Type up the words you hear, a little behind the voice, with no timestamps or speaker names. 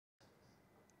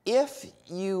if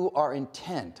you are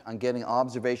intent on getting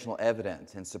observational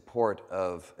evidence in support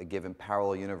of a given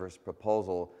parallel universe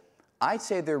proposal, I'd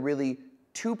say there are really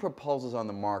two proposals on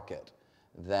the market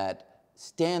that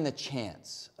stand the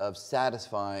chance of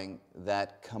satisfying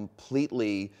that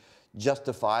completely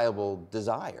justifiable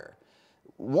desire.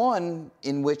 One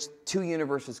in which two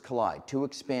universes collide, two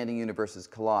expanding universes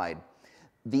collide.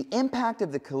 The impact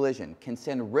of the collision can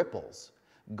send ripples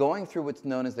going through what's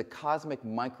known as the cosmic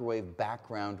microwave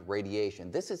background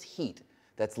radiation. This is heat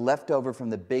that's left over from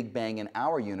the Big Bang in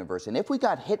our universe. And if we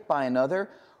got hit by another,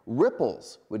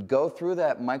 ripples would go through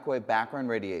that microwave background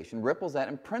radiation, ripples that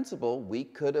in principle we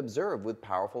could observe with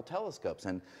powerful telescopes.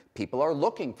 And people are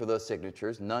looking for those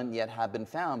signatures. None yet have been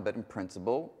found, but in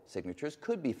principle, signatures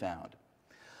could be found.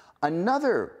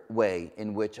 Another way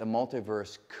in which a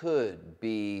multiverse could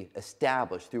be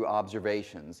established through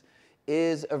observations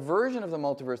is a version of the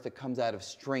multiverse that comes out of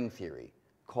string theory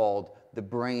called the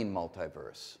brane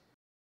multiverse.